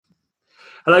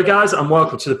Hello, guys, and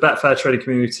welcome to the Betfair Trading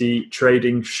Community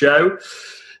Trading Show.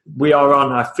 We are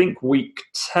on, I think, week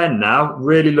 10 now.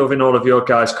 Really loving all of your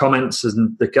guys' comments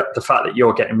and the fact that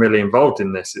you're getting really involved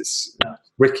in this. It's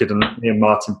wicked, and me and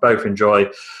Martin both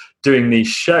enjoy doing these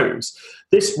shows.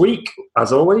 This week,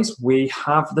 as always, we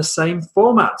have the same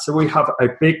format. So we have a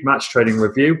big match trading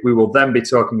review. We will then be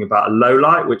talking about a low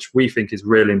light, which we think is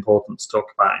really important to talk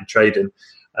about in trading.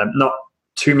 Not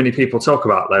too many people talk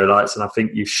about lowlights, and I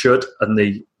think you should, and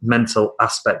the mental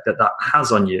aspect that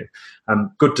has on you.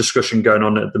 Good discussion going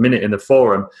on at the minute in the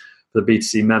forum for the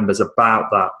B2C members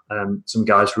about that. Some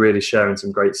guys really sharing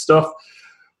some great stuff.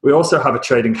 We also have a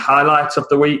trading highlight of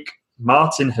the week.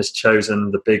 Martin has chosen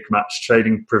the big match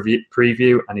trading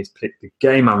preview, and he's picked the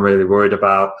game I'm really worried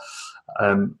about.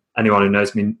 Anyone who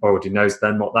knows me already knows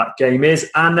then what that game is.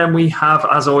 And then we have,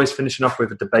 as always, finishing off with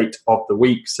a debate of the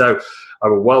week. So I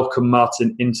will welcome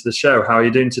Martin into the show. How are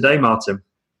you doing today, Martin?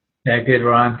 Yeah, good,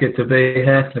 Ryan. Good to be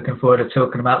here. Looking forward to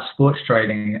talking about sports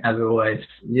trading, as always.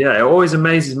 Yeah, it always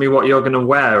amazes me what you're going to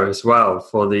wear as well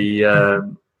for the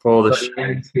show.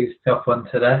 Top one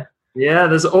today. Yeah,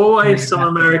 there's always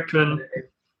some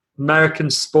American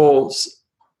sports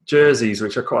jerseys,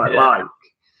 which I quite like.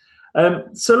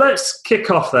 So let's kick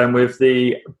off then with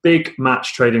the big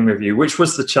match trading review, which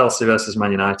was the Chelsea versus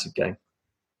Man United game.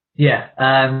 Yeah,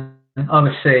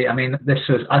 obviously, I mean,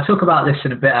 I'll talk about this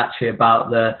in a bit, actually, about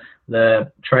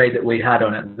the trade that we had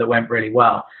on it that went really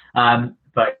well.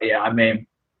 But yeah, I mean,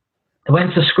 it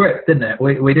went to script, didn't it?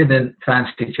 We didn't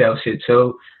fancy Chelsea at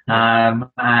all,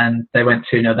 and they went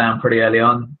 2-0 down pretty early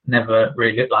on, never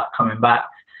really looked like coming back.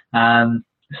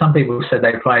 Some people said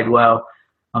they played well.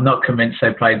 I'm not convinced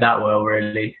they played that well,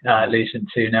 really, losing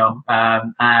 2-0.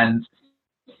 And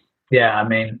yeah, I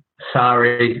mean,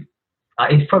 Sarri,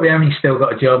 he's probably only still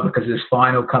got a job because of his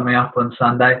final coming up on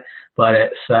Sunday, but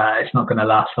it's not going to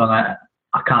last long.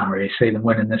 I can't really see them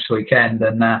winning this weekend,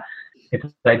 and if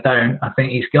they don't, I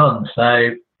think he's gone. So,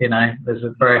 you know, there's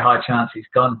a very high chance he's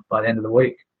gone by the end of the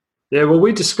week. Yeah, well,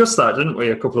 we discussed that, didn't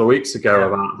we, a couple of weeks ago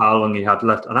about how long he had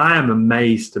left. And I am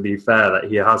amazed, to be fair, that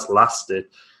he has lasted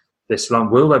this long.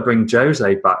 Will they bring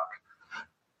Jose back?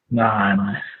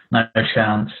 No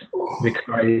chance. It'd be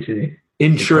crazy.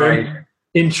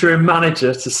 Interim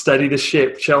manager to steady the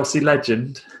ship, Chelsea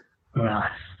legend. Nah,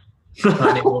 not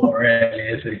anymore, really,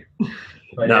 is he?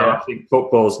 But no, yeah. I think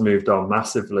football's moved on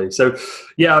massively. So,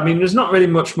 yeah, I mean, there's not really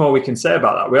much more we can say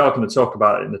about that. We are going to talk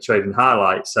about it in the trading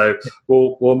highlight. So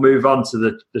we'll move on to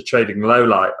the trading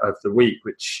lowlight of the week,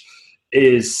 which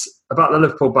is about the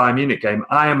Liverpool-Bayern Munich game.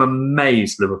 I am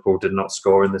amazed Liverpool did not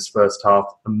score in this first half.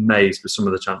 Amazed with some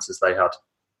of the chances they had.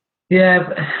 Yeah,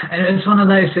 and it's one of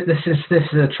those. This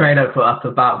is a trade I put up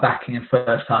about backing a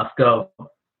first half goal.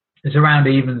 It's around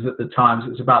evens at the times.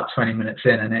 It was about 20 minutes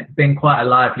in, and it'd been quite a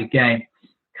lively game,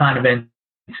 kind of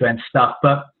end-to-end stuff.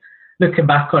 But looking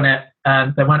back on it,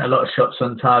 there weren't a lot of shots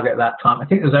on target at that time. I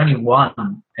think there was only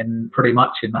one pretty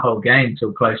much in the whole game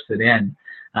till close to the end.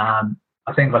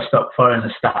 I think I stopped following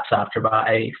the stats after about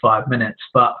 85 minutes,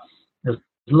 but there's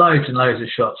loads and loads of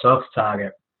shots off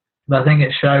target. But I think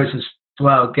it shows as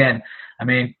well, again, I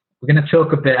mean, we're going to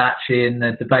talk a bit actually in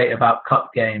the debate about cup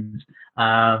games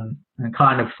and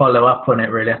kind of follow up on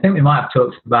it, really. I think we might have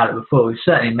talked about it before. We've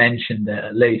certainly mentioned it,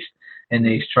 at least, in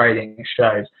these trading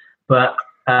shows. But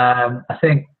I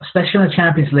think, especially on a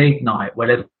Champions League night, where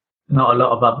there's not a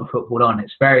lot of other football on,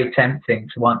 it's very tempting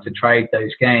to want to trade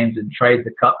those games and trade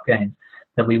the cup games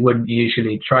that we wouldn't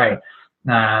usually trade.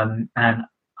 And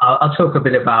I'll talk a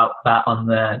bit about that on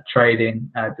the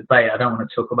trading debate. I don't want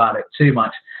to talk about it too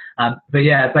much. But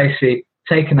yeah, basically,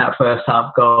 taking that first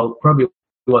half goal probably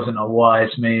wasn't a wise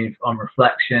move on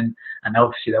reflection. And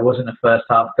obviously, there wasn't a first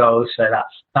half goal. So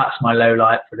that's my low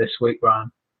light for this week, Brian.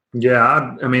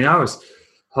 Yeah, I mean, I was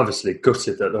obviously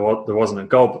gutted that there wasn't a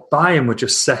goal. But Bayern were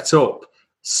just set up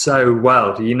so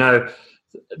well. You know,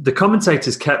 the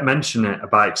commentators kept mentioning it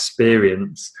about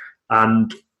experience,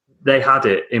 and they had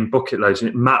it in bucket loads.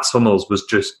 Mats Hummels was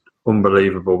just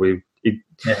unbelievable.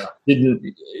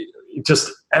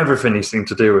 Just everything he seemed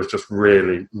to do was just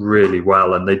really, really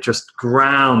well, and they just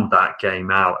ground that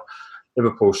game out.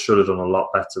 Liverpool should have done a lot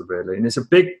better, really. And it's a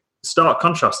big stark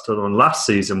contrast to the one last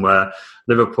season where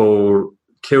Liverpool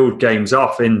killed games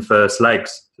off in first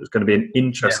legs. It's going to be an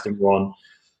interesting one,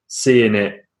 seeing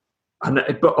it.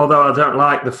 But although I don't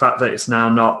like the fact that it's now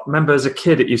not... Remember, as a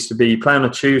kid, it used to be you play on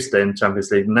a Tuesday in Champions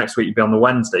League, and next week you'd be on the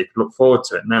Wednesday. You could look forward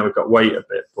to it. Now we've got to wait a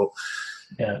bit. But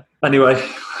yeah. Anyway,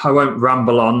 I won't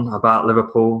ramble on about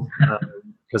Liverpool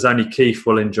because only Keith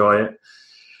will enjoy it.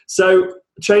 So,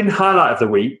 trading highlight of the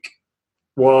week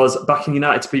was backing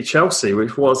United to beat Chelsea,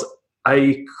 which was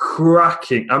a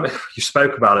cracking. I mean, you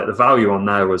spoke about it. The value on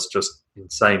there was just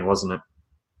insane, wasn't it?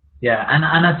 Yeah,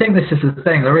 and I think this is the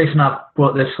thing. The reason I've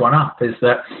brought this one up is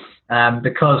that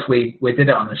because we did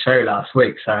it on the show last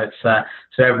week, so it's so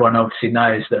everyone obviously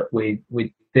knows that we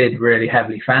did really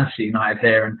heavily fancy United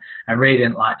here and really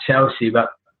didn't like Chelsea. But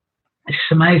it's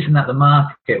amazing that the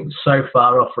market was so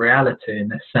far off reality in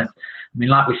this sense. I mean,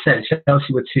 like we said,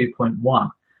 Chelsea were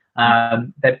 2.1.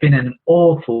 They've been in an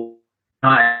awful.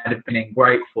 United have been in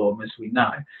great form, as we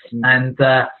know, and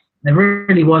there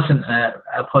really wasn't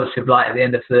a positive light at the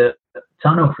end of the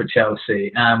tunnel for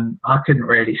Chelsea. I couldn't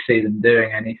really see them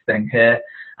doing anything here.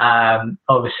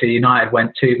 Obviously, United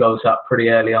went 2 goals up pretty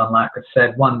early on, like I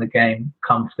said, won the game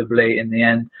comfortably in the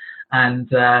end. And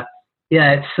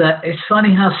it's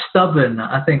funny how stubborn,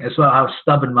 I think as well, how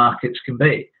stubborn markets can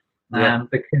be.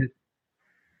 Because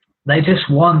they just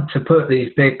want to put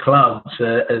these big clubs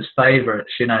as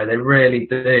favourites, they really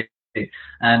do.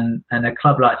 And a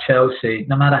club like Chelsea,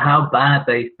 no matter how bad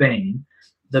they've been,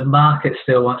 the market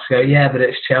still wants to go, yeah, but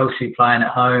it's Chelsea playing at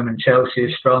home, and Chelsea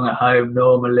is strong at home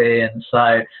normally, and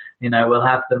so, we'll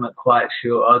have them at quite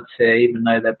short odds here, even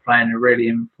though they're playing a really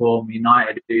informed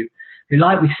United who,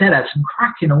 like we said, had some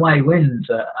cracking away wins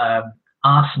at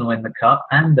Arsenal in the Cup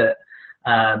and at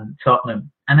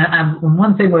Tottenham. And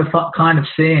one thing we're kind of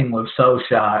seeing with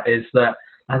Solskjaer is that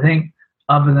I think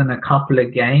other than a couple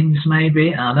of games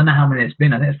maybe, I don't know how many it's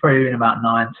been, I think it's probably been about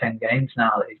 9-10 games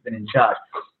now that he's been in charge.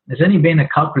 There's only been a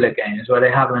couple of games where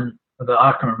they haven't, that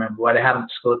I can remember, where they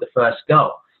haven't scored the first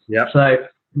goal. Yeah. So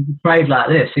trade like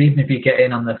this, even if you get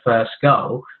in on the first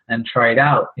goal and trade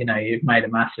out, you've made a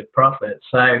massive profit.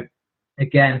 So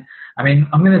again, I mean,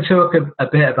 I'm going to talk a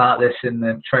bit about this in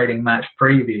the trading match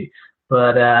preview,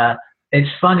 but it's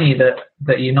funny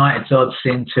that United's odds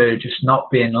seem to just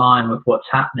not be in line with what's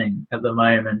happening at the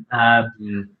moment,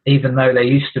 even though they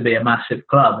used to be a massive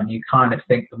club, and you kind of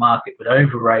think the market would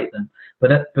overrate them.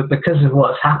 But because of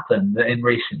what's happened in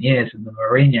recent years and the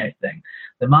Mourinho thing,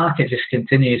 the market just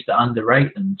continues to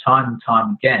underrate them time and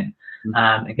time again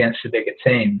against the bigger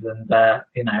teams. And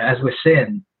as we're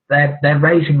seeing, they're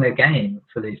raising their game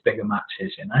for these bigger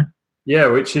matches. Yeah,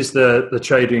 which is the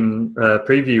trading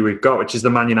preview we've got, which is the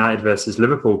Man United versus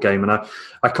Liverpool game. And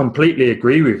I completely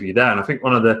agree with you there. And I think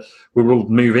we will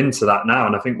move into that now.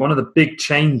 And I think one of the big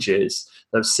changes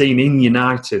that I've seen in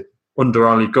United under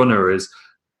Ole Gunnar is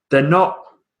they're not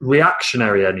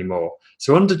reactionary anymore.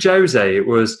 So under Jose,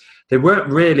 they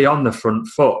weren't really on the front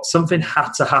foot. Something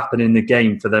had to happen in the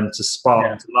game for them to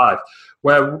spark to life.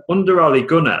 Where under Ole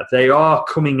Gunnar, they are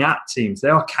coming at teams. They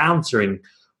are countering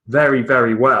very,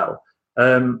 very well.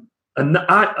 And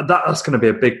that's going to be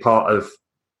a big part of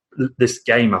this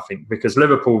game, I think, because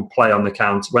Liverpool play on the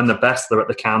counter. When they're best, they're at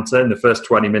the counter in the first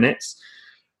 20 minutes.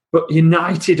 But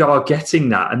United are getting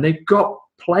that, and they've got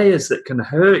players that can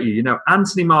hurt you.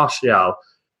 Anthony Martial,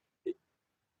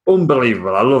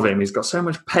 unbelievable. I love him. He's got so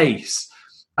much pace.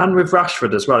 And with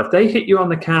Rashford as well. If they hit you on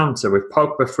the counter with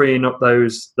Pogba freeing up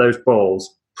those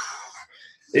balls,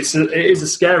 it is a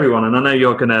scary one. And I know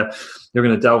you're gonna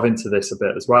delve into this a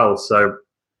bit as well. So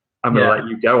I'm going to let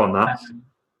you go on that.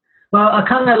 Well, I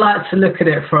kind of like to look at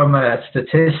it from a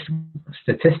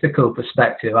statistical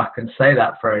perspective. I can say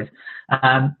that phrase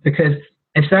because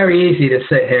it's very easy to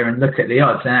sit here and look at the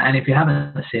odds. And if you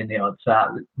haven't seen the odds,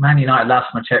 Man United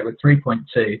last time I checked were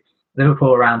 3.2,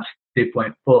 Liverpool around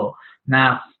 2.4.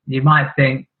 Now, you might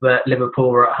think that Liverpool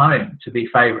were at home to be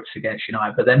favourites against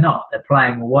United, but they're not. They're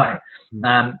playing away.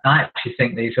 I actually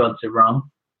think these odds are wrong.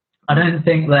 I don't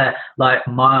think they're like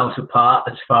miles apart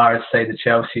as far as, say, the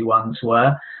Chelsea ones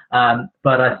were.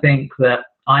 But I think that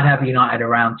I'd have United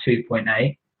around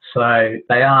 2.8. So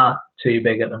they are too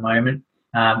big at the moment.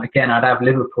 Again, I'd have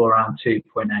Liverpool around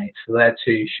 2.8. So they're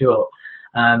too short.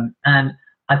 And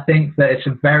I think that it's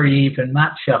a very even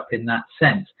matchup in that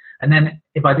sense. And then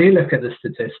if I do look at the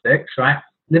statistics, right,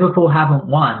 Liverpool haven't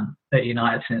won at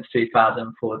United since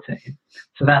 2014.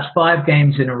 So that's 5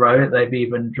 games in a row that they've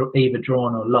either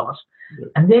drawn or lost. Yeah.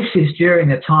 And this is during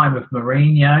the time of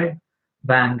Mourinho,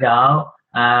 Van Gaal.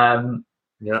 I'm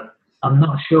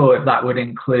not sure if that would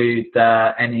include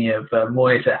any of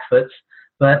Moyes' efforts.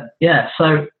 But yeah,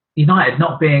 so United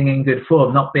not being in good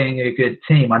form, not being a good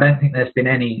team, I don't think there's been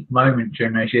any moment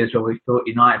during those years where we thought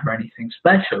United were anything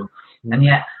special. Yeah. And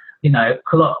yet,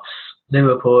 Klopp's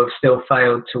Liverpool have still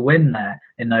failed to win there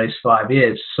in those 5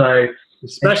 years. So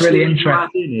especially it's really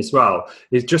interesting as well.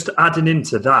 Is just adding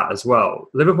into that as well.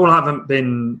 Liverpool haven't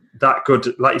been that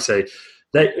good, like you say.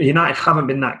 United haven't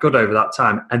been that good over that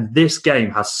time, and this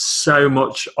game has so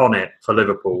much on it for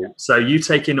Liverpool. So you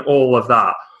take in all of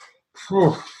that.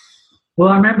 Well, Well,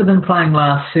 I remember them playing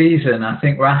last season. I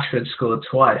think Rashford scored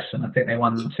twice, and I think they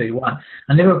won 2-1.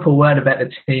 And Liverpool were the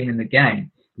better team in the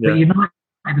game. Yeah. But United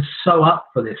are so up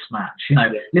for this match. You know,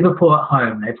 Liverpool at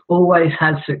home, they've always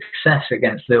had success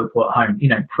against Liverpool at home, you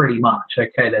know, pretty much.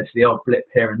 Okay, there's the odd blip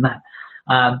here and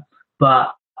there.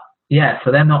 But, yeah,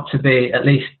 for them not to be at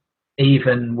least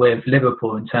even with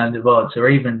Liverpool in terms of odds, or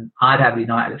even I'd have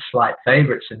United as slight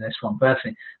favourites in this one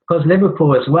personally, because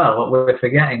Liverpool as well, what we're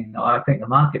forgetting, I think the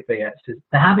market forgets, is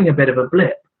they're having a bit of a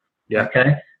blip. Yeah.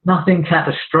 Okay, nothing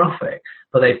catastrophic,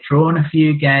 but they've drawn a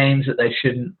few games that they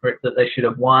should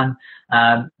have won.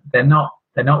 They're not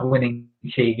winning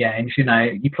key games. You know,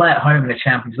 you play at home in the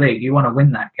Champions League, you want to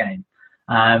win that game.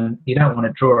 You don't want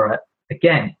to draw it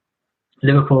again.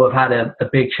 Liverpool have had a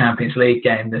big Champions League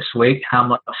game this week. How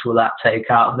much will that take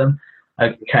out of them?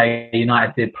 Okay,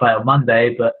 United did play on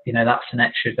Monday, but, you know, that's an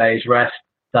extra day's rest.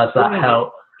 Does that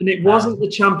help? And it wasn't the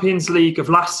Champions League of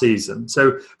last season. So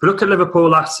if you look at Liverpool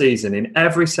last season, in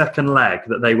every second leg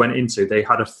that they went into, they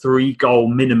had a 3-goal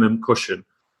minimum cushion.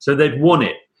 So they'd won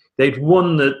it. They'd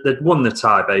won the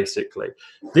tie, basically.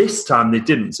 This time they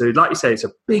didn't. So like you say, it's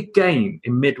a big game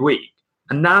in midweek.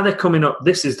 And now they're coming up.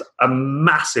 This is a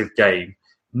massive game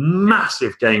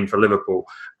for Liverpool.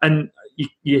 And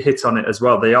you hit on it as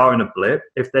well. They are in a blip.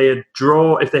 If they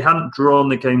hadn't drawn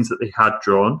the games that they had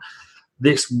drawn,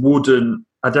 this wouldn't.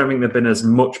 I don't think there'd been as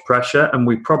much pressure, and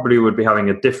we probably would be having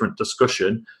a different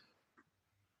discussion.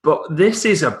 But this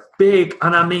is a big,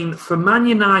 and I mean for Man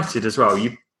United as well.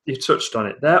 You touched on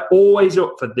it. They're always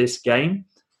up for this game.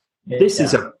 This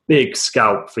is a big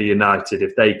scalp for United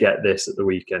if they get this at the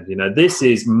weekend. You know, this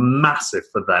is massive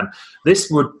for them. This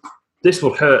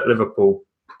will hurt Liverpool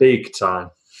big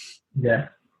time. Yeah,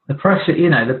 the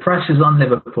pressure's on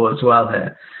Liverpool as well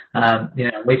here.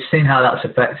 You know, we've seen how that's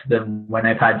affected them when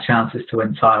they've had chances to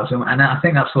win titles, and I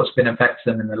think that's what's been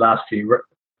affecting them in the last few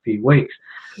weeks.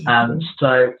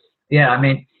 So yeah, I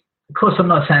mean, of course, I'm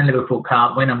not saying Liverpool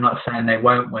can't win. I'm not saying they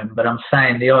won't win, but I'm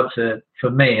saying the odds are, for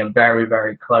me, are very,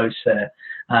 very close here.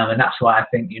 And that's why I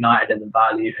think United are the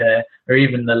value here, or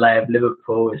even the lay of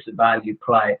Liverpool is the value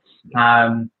play.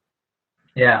 I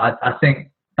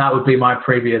think that would be my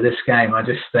preview of this game. I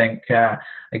just think,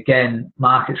 again,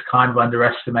 market's kind of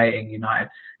underestimating United.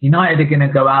 United are going to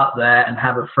go out there and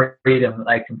have a freedom that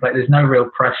they can play. There's no real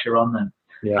pressure on them.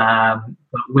 Yeah.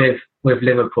 But with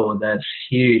Liverpool, there's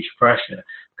huge pressure.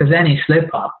 Because any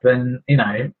slip up, and you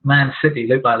know, Man City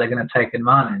look like they're going to take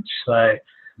advantage. So,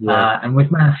 and with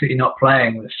Man City not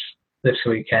playing this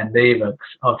weekend either,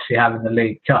 obviously having the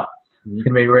League Cup, it's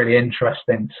going to be really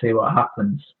interesting to see what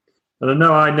happens. And I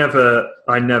know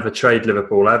I never trade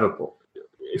Liverpool ever, but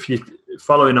if you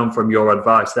following on from your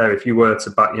advice there, if you were to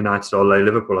back United or lay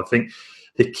Liverpool, I think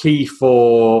the key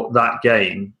for that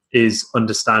game is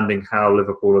understanding how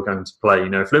Liverpool are going to play. You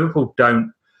know, if Liverpool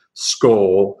don't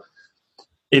score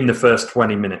in the first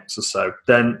 20 minutes or so,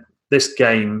 then this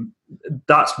game,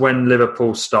 that's when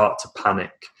Liverpool start to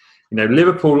panic. You know,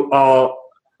 Liverpool are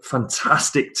a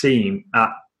fantastic team at,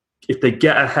 if they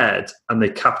get ahead and they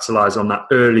capitalise on that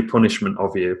early punishment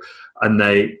of you and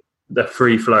they're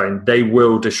free-flowing, they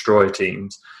will destroy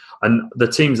teams. And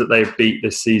the teams that they've beat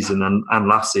this season and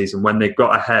last season, when they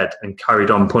got ahead and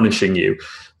carried on punishing you,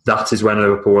 that is when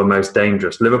Liverpool are most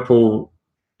dangerous. Liverpool,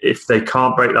 if they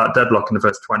can't break that deadlock in the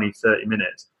first 20, 30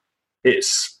 minutes,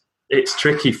 it's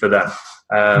tricky for them.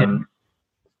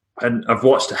 And I've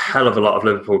watched a hell of a lot of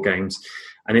Liverpool games,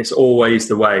 and it's always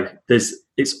the way.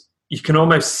 You can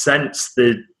almost sense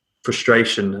the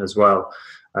frustration as well,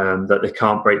 that they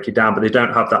can't break you down, but they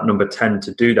don't have that number 10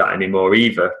 to do that anymore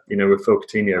either, you know, with Phil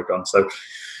Coutinho gone. So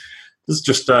there's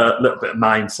just a little bit of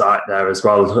my insight there as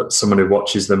well, someone who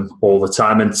watches them all the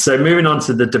time. And so moving on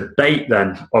to the debate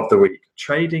then of the week,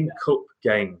 trading cup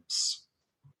games.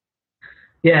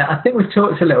 Yeah, I think we've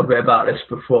talked a little bit about this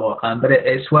before, but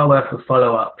it's well worth a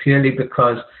follow-up purely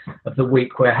because of the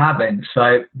week we're having.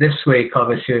 So this week,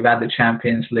 obviously, we've had the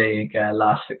Champions League,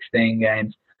 last 16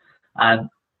 games. And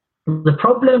the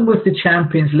problem with the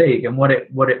Champions League and what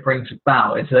it brings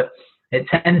about is that it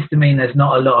tends to mean there's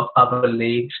not a lot of other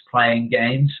leagues playing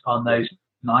games on those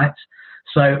nights.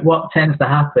 So what tends to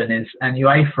happen is, and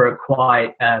UEFA are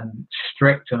quite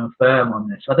strict and firm on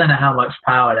this. I don't know how much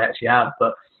power they actually have,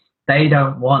 but they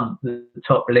don't want the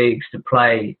top leagues to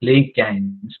play league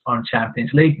games on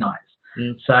Champions League nights.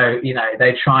 So, you know,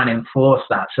 they try and enforce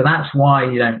that. So that's why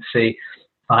you don't see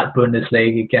like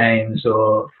Bundesliga games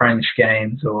or French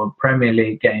games or Premier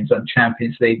League games on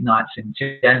Champions League nights in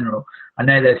general. I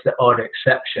know there's the odd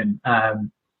exception,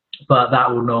 but that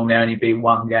will normally only be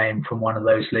one game from one of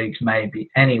those leagues maybe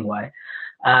anyway.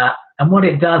 And what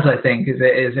it does, I think, is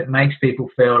it makes people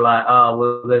feel like, oh,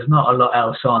 well, there's not a lot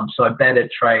else on, so I better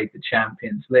trade the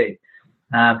Champions League.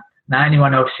 Now,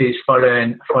 anyone else who's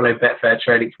followed Betfair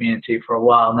Trading Community for a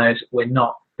while knows we're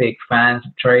not big fans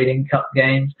of trading cup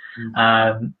games.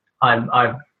 I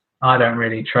don't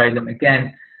really trade them.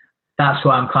 Again, that's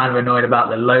why I'm kind of annoyed about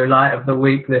the low light of the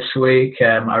week this week.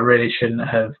 I really shouldn't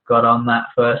have got on that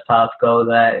first half goal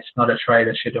there. It's not a trade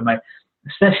I should have made,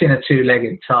 especially in a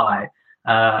two-legged tie.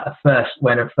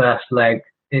 When a first leg,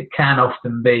 it can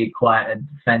often be quite a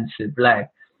defensive leg.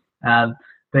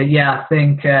 But yeah, I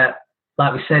think,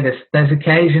 like we said, there's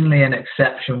occasionally an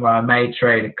exception where I may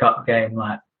trade a cup game.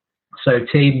 So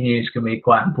team news can be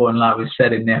quite important, like we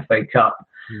said in the FA Cup.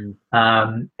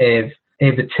 If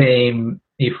a team,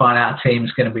 you find out a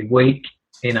team's going to be weak,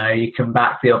 you can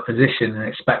back the opposition and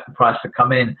expect the price to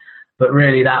come in. But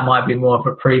really, that might be more of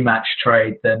a pre-match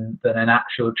trade than an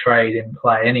actual trade in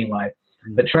play anyway.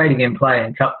 But trading in play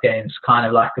in cup games is kind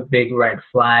of like a big red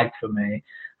flag for me.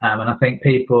 And I think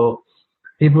people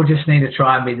just need to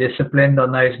try and be disciplined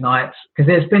on those nights, because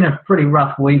there's been a pretty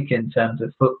rough week in terms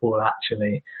of football,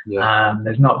 actually. Yeah.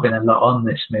 There's not been a lot on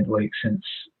this midweek since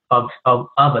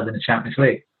other than the Champions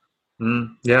League.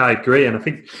 Yeah, I agree. And I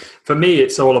think for me,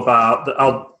 it's all about,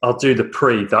 I'll do the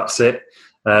pre, that's it.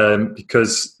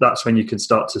 Because that's when you can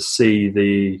start to see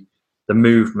the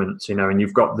movements, and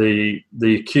you've got the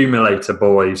accumulator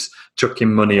boys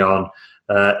chucking money on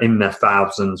in their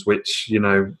thousands, which,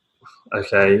 that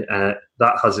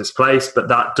has its place, but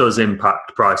that does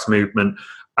impact price movement,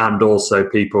 and also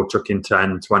people chucking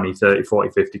 10, 20, 30, 40,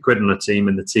 50 quid on a team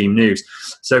in the team news.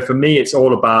 So for me, it's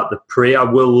all about the pre. I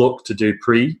will look to do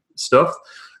pre stuff,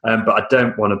 but I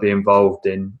don't want to be involved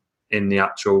in the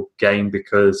actual game,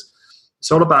 because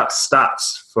it's all about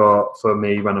stats for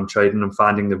me when I'm trading and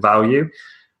finding the value.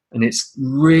 And it's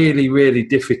really, really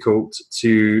difficult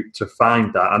to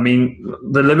find that. I mean,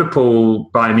 the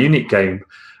Liverpool-Bayern Munich game,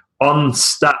 on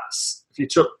stats, if you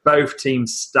took both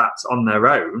teams' stats on their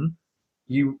own,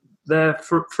 they're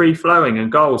free-flowing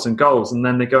and goals, and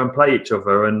then they go and play each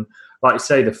other. And like you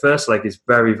say, the first leg is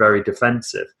very, very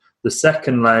defensive. The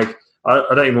second leg,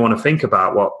 I don't even want to think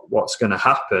about what's going to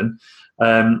happen,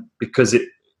 because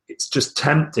it's just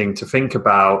tempting to think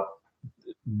about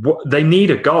what they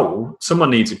need. A goal. Someone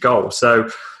needs a goal. So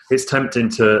it's tempting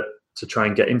to try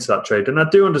and get into that trade. And I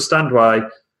do understand why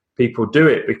people do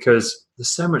it, because there's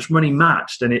so much money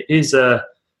matched, and it's a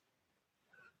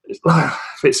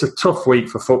tough week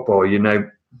for football.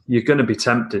 You're going to be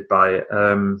tempted by it.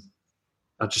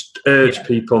 I just urge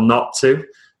people not to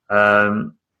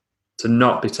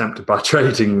not be tempted by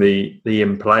trading the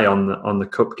in play on the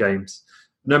cup games,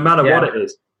 no matter what it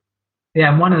is. Yeah,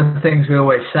 and one of the things we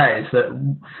always say is that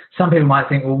some people might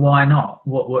think, well, why not?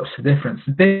 What's the difference?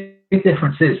 The big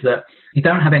difference is that you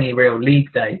don't have any real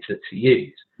league data to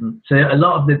use. So a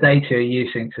lot of the data you're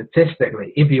using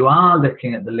statistically, if you are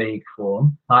looking at the league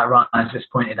form, like Ryan's just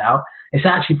pointed out, it's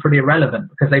actually pretty irrelevant,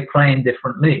 because they play in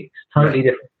different leagues, totally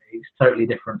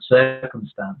different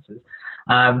circumstances.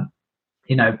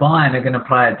 Bayern are going to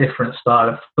play a different style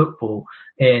of football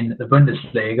in the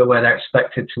Bundesliga, where they're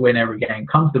expected to win every game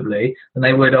comfortably, than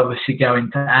they would obviously go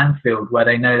into Anfield, where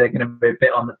they know they're going to be a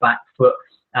bit on the back foot,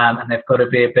 and they've got to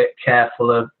be a bit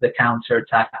careful of the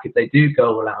counter-attack if they do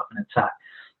go all out and attack.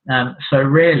 So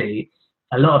really,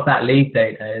 a lot of that league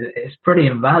data is pretty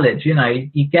invalid.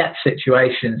 You get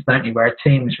situations, don't you, where a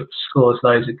team scores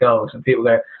loads of goals and people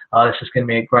go, oh, this is going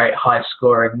to be a great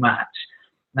high-scoring match.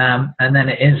 And then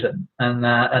it isn't. And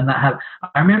I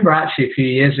remember actually a few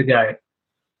years ago,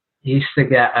 you used to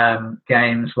get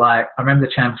games like, I remember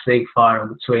the Champions League final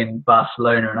between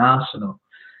Barcelona and Arsenal,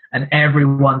 and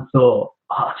everyone thought,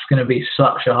 oh, it's going to be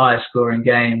such a high-scoring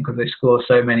game because they score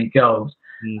so many goals.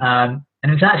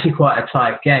 And it was actually quite a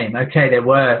tight game. Okay, there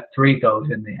were 3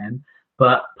 goals in the end,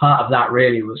 but part of that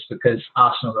really was because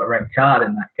Arsenal got a red card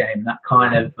in that game. And that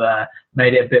kind of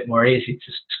made it a bit more easy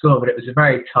to score, but it was a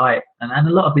very tight. And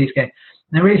a lot of these games,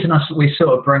 and the reason we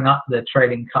sort of bring up the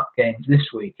Trading Cup games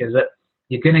this week is that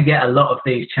you're going to get a lot of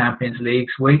these Champions League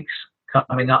weeks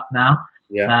coming up now.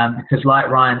 Yeah. Because like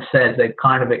Ryan says, they've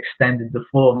kind of extended the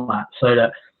format so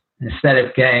that instead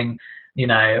of getting,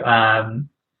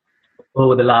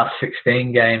 all the last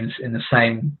 16 games in the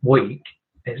same week,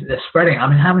 they're spreading. I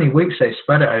mean, how many weeks they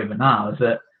spread it over now? Is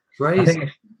it crazy? I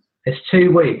think it's 2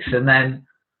 weeks, and then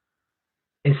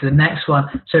it's the next one.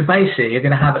 So basically, you're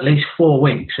going to have at least 4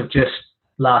 weeks of just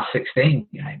last 16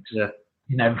 games. Yeah.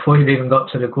 Before you've even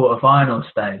got to the quarterfinal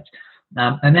stage.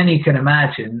 And then you can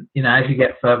imagine, as you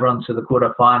get further on to the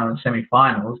quarterfinal and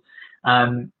semi-finals,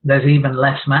 there's even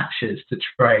less matches to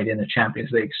trade in the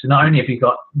Champions League. So not only have you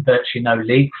got virtually no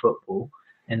league football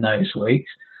in those weeks,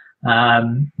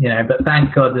 but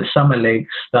thank God the summer leagues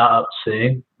start up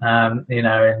soon,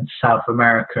 in South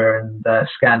America and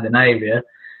Scandinavia,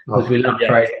 because we love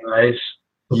trading those.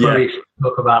 We'll probably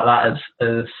talk about that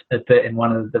as a bit in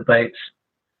one of the debates.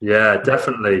 Yeah,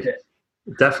 definitely.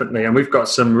 Definitely. And we've got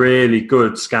some really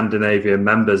good Scandinavian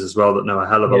members as well that know a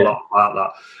hell of a lot about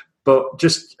that. But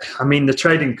the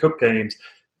Trading Cup games,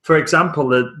 for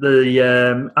example,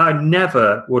 I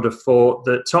never would have thought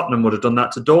that Tottenham would have done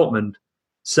that to Dortmund.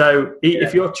 So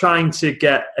if you're trying to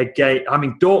get a game,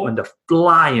 Dortmund are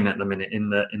flying at the minute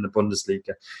in the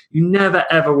Bundesliga. You never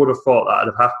ever would have thought that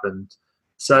would have happened.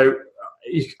 So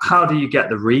how do you get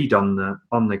the read on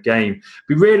the game?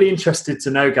 Be really interested to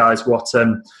know, guys, what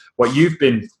you've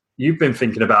been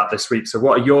thinking about this week. So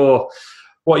what are your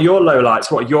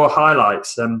lowlights? What are your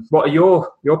highlights? What are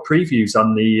your previews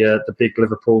on the big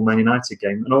Liverpool Man United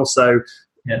game? And also,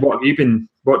 what have you been?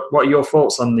 What are your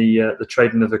thoughts on the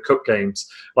trading of the cup games?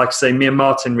 Like I say, me and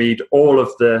Martin read all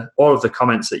of the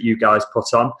comments that you guys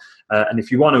put on. And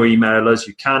if you want to email us,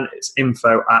 you can. It's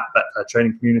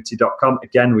info@betfairtradingcommunity.com.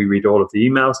 Again, we read all of the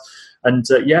emails. And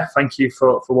thank you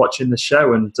for watching the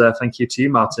show. And thank you to you,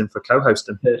 Martin, for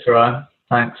co-hosting. That's all right.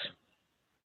 Thanks.